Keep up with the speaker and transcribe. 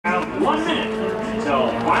1 minute until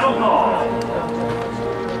final call.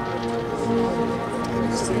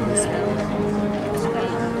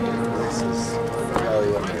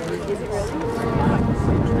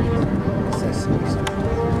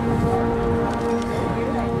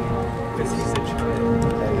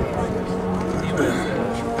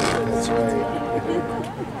 That's right.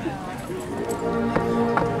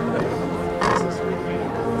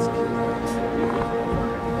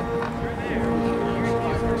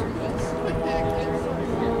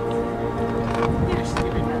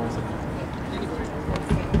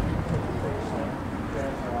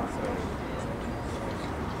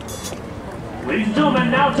 Ladies and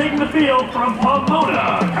gentlemen, now taking the field from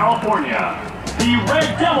Pomona, California, the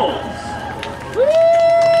Red Devils.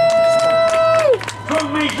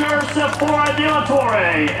 From Major Sephora de la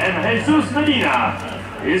Torre and Jesus Medina,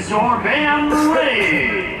 is your band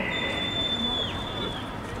ready?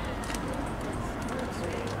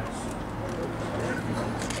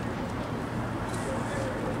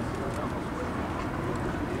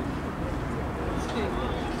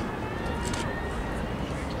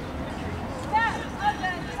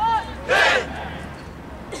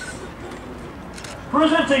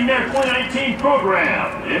 Presenting their 2019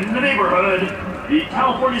 program in the neighborhood, the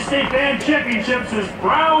California State Band Championships is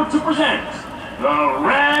proud to present the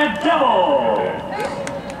Red Devils.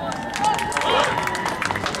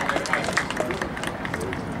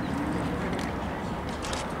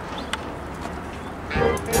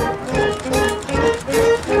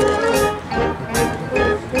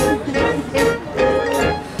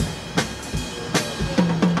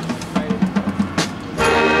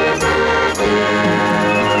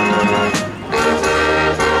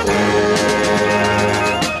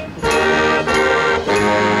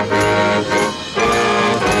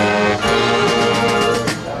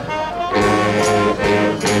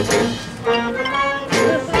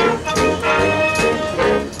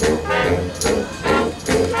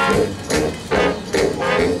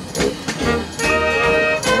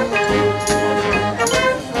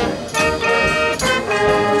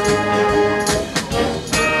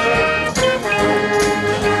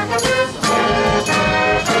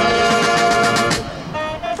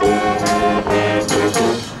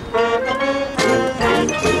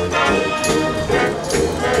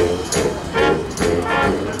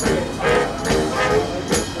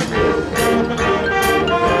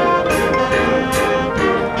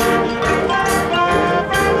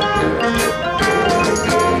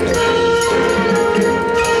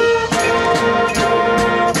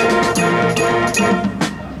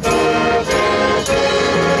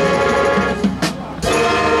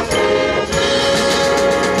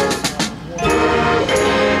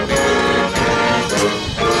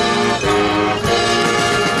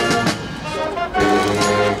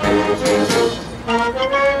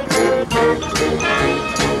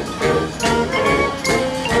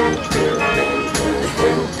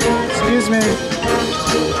 Excuse me.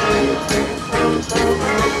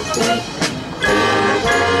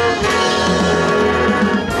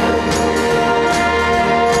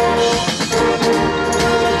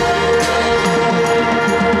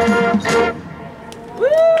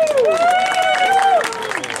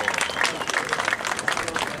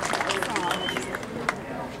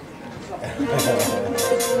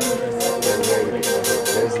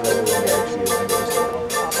 There's another one that actually is interesting.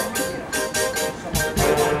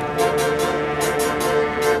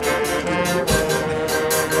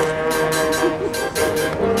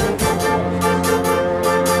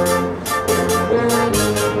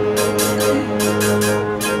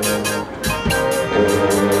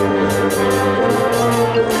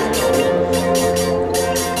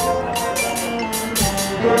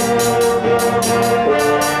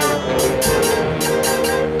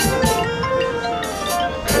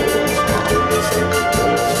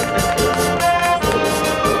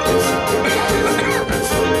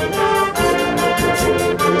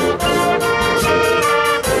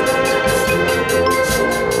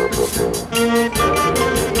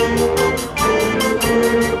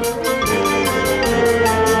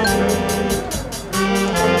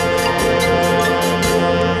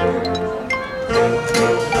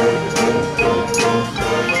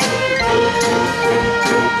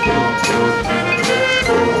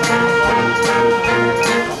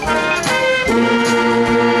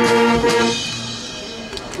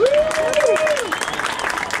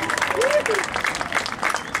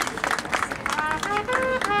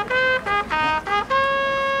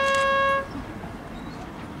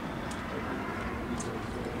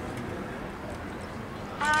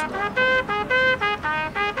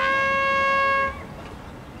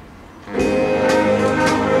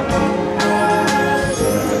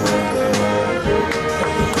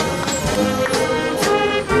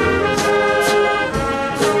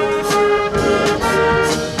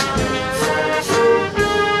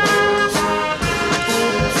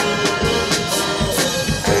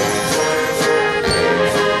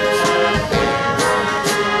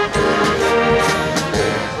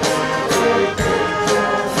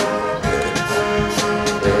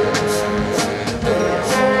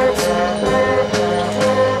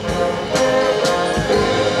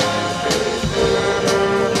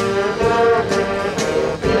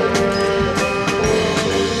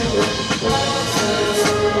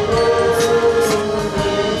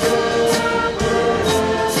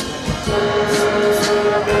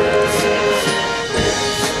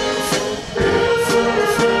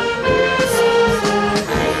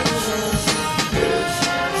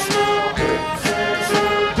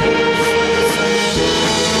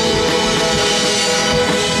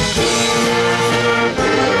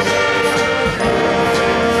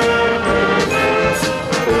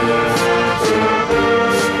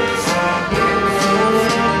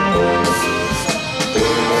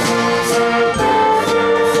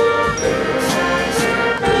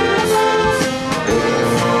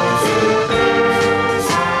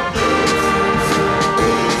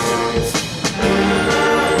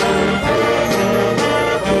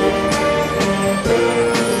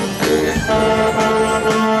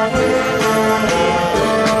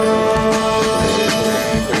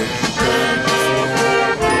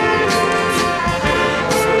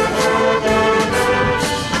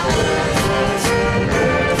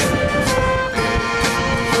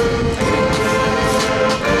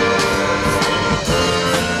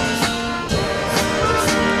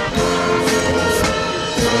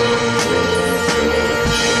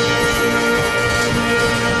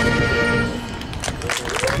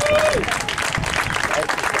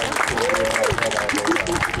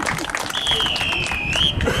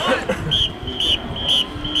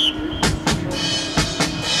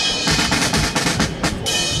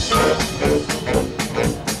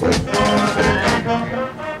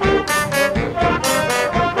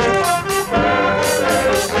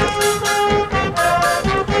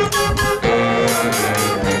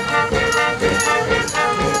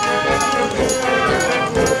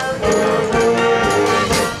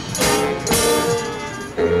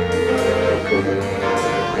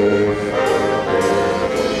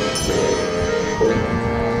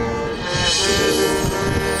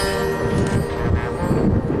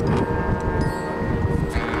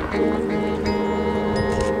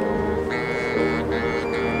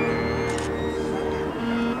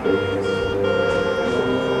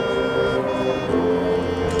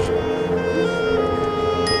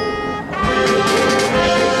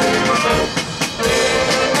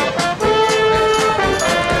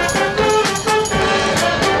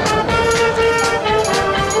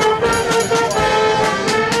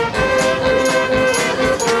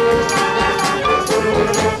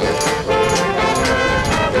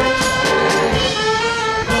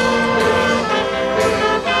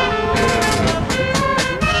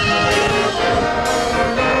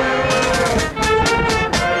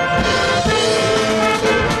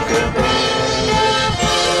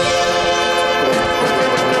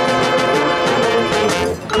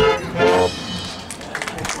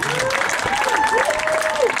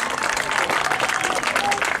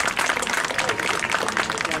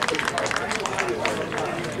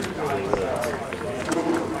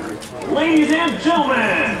 Ladies and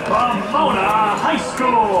gentlemen, Pomona High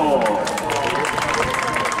School.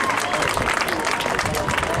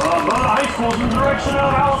 Pomona High School is in the direction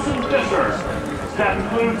of Allison Fisher. Staff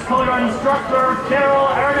includes color guard instructor Carol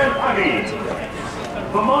Arnett-Uggy.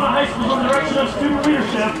 Pomona High School is in the direction of student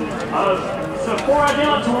leadership of Sephora De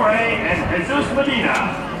La Torre and Jesus Medina.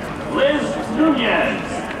 Liz Nunez,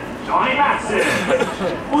 Johnny Matson,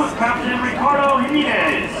 flute captain Ricardo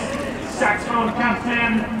Jimenez. Saxophone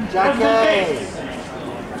captain, Desmond Bates.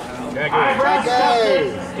 High brass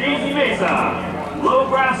captain, Daisy Mesa. Low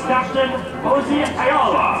brass captain, Josie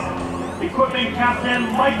Ayala. Equipment captain,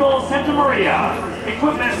 Michael Santamaria.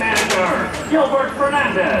 Equipment manager, Gilbert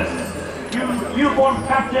Fernandez. Uniform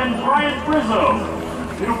captain, Brian Frizzo.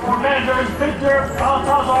 Uniform managers, Victor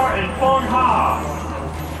Baltazar and Fong Ha.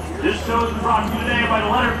 This show is brought to you today by the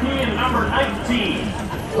letter P and the number 19.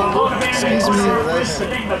 Pomona Band wish to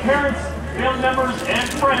thank the parents, family members, and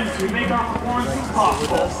friends who make our performances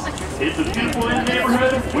possible. It's a beautiful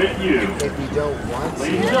neighborhood with you. If you don't want to.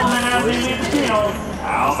 Ladies and gentlemen, as they leave the field,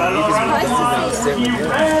 how about a round of applause for the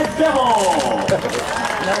Red Devil?